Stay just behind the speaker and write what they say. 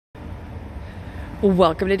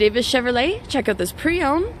Welcome to Davis Chevrolet. Check out this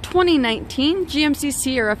pre-owned 2019 GMC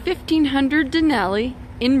Sierra 1500 Denali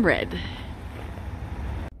in red.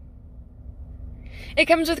 It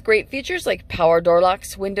comes with great features like power door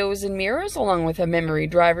locks, windows, and mirrors, along with a memory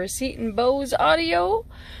driver's seat and Bose audio.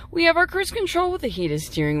 We have our cruise control with a heated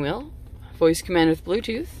steering wheel, voice command with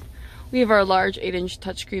Bluetooth. We have our large 8-inch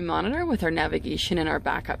touchscreen monitor with our navigation and our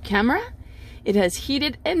backup camera. It has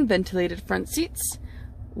heated and ventilated front seats,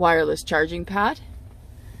 wireless charging pad,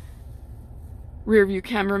 rear view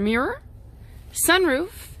camera mirror,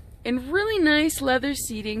 sunroof, and really nice leather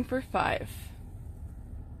seating for 5.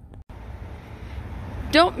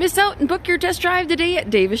 Don't miss out and book your test drive today at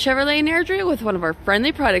Davis Chevrolet in Airdrie with one of our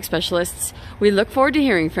friendly product specialists. We look forward to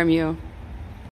hearing from you.